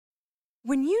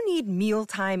When you need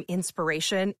mealtime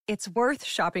inspiration, it's worth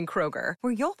shopping Kroger,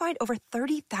 where you'll find over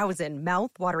 30,000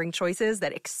 mouth-watering choices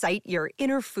that excite your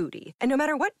inner foodie. And no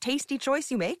matter what tasty choice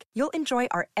you make, you'll enjoy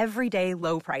our everyday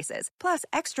low prices, plus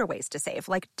extra ways to save,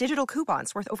 like digital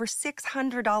coupons worth over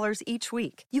 $600 each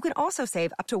week. You can also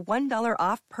save up to $1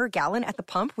 off per gallon at the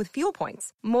pump with fuel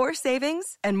points. More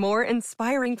savings and more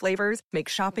inspiring flavors make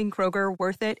shopping Kroger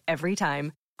worth it every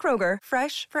time. Kroger,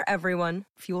 fresh for everyone.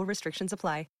 Fuel restrictions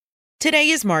apply. Today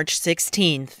is March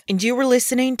 16th, and you were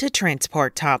listening to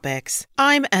Transport Topics.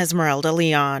 I'm Esmeralda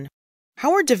Leon.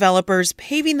 How are developers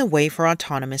paving the way for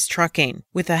autonomous trucking?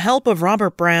 With the help of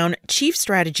Robert Brown, Chief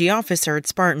Strategy Officer at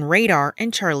Spartan Radar,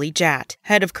 and Charlie Jatt,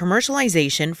 Head of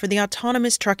Commercialization for the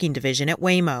Autonomous Trucking Division at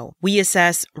Waymo, we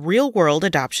assess real-world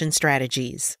adoption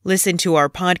strategies. Listen to our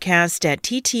podcast at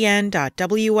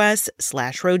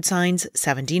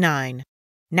ttn.ws/roadsigns79.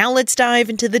 Now let's dive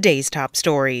into the day's top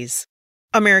stories.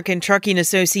 American Trucking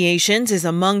Associations is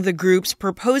among the groups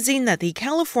proposing that the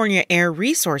California Air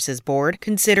Resources Board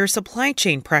consider supply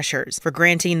chain pressures for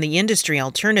granting the industry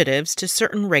alternatives to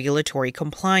certain regulatory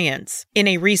compliance. In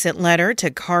a recent letter to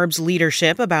CARB's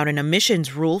leadership about an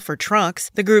emissions rule for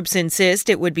trucks, the groups insist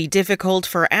it would be difficult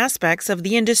for aspects of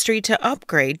the industry to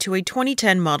upgrade to a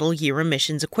 2010 model year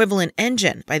emissions equivalent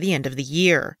engine by the end of the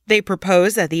year. They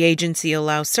propose that the agency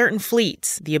allow certain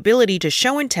fleets the ability to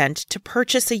show intent to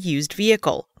purchase a used vehicle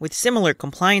with similar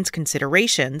compliance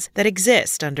considerations that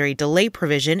exist under a delay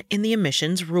provision in the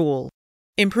emissions rule.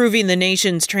 Improving the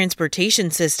nation's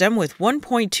transportation system with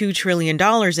 $1.2 trillion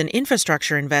in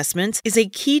infrastructure investments is a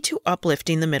key to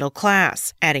uplifting the middle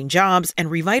class, adding jobs, and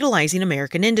revitalizing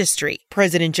American industry,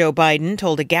 President Joe Biden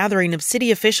told a gathering of city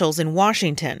officials in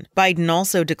Washington. Biden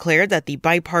also declared that the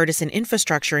Bipartisan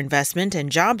Infrastructure Investment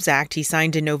and Jobs Act he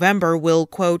signed in November will,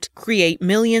 quote, create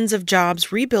millions of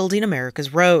jobs rebuilding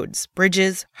America's roads,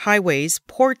 bridges, highways,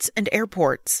 ports, and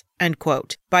airports. End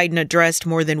quote. Biden addressed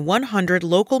more than 100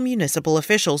 local municipal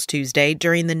officials Tuesday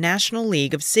during the National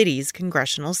League of Cities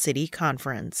Congressional City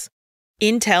Conference.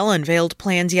 Intel unveiled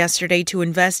plans yesterday to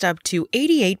invest up to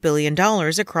 $88 billion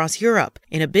across Europe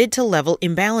in a bid to level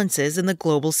imbalances in the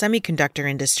global semiconductor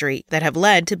industry that have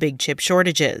led to big chip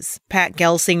shortages. Pat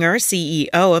Gelsinger, CEO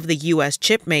of the U.S.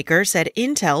 chip maker, said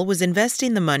Intel was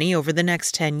investing the money over the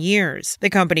next 10 years.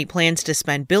 The company plans to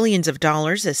spend billions of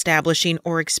dollars establishing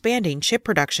or expanding chip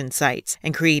production sites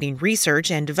and creating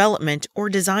research and development or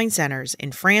design centers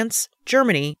in France,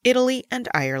 Germany, Italy, and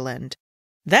Ireland.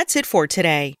 That's it for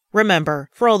today. Remember,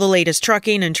 for all the latest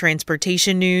trucking and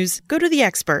transportation news, go to the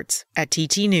experts at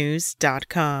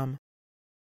ttnews.com.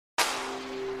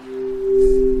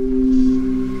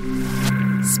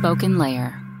 Spoken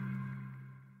Layer.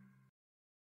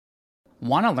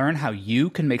 Want to learn how you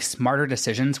can make smarter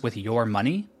decisions with your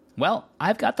money? Well,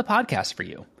 I've got the podcast for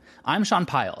you. I'm Sean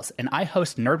Piles, and I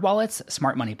host NerdWallet's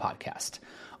Smart Money Podcast.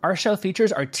 Our show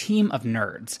features our team of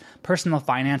nerds, personal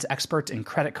finance experts in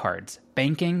credit cards,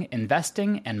 banking,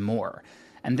 investing, and more.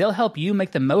 And they'll help you make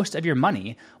the most of your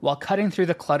money while cutting through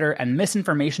the clutter and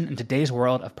misinformation in today's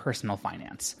world of personal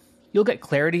finance. You'll get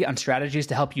clarity on strategies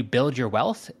to help you build your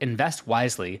wealth, invest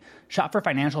wisely, shop for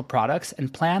financial products,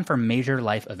 and plan for major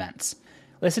life events.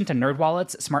 Listen to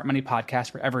NerdWallet's Smart Money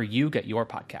Podcast wherever you get your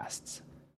podcasts.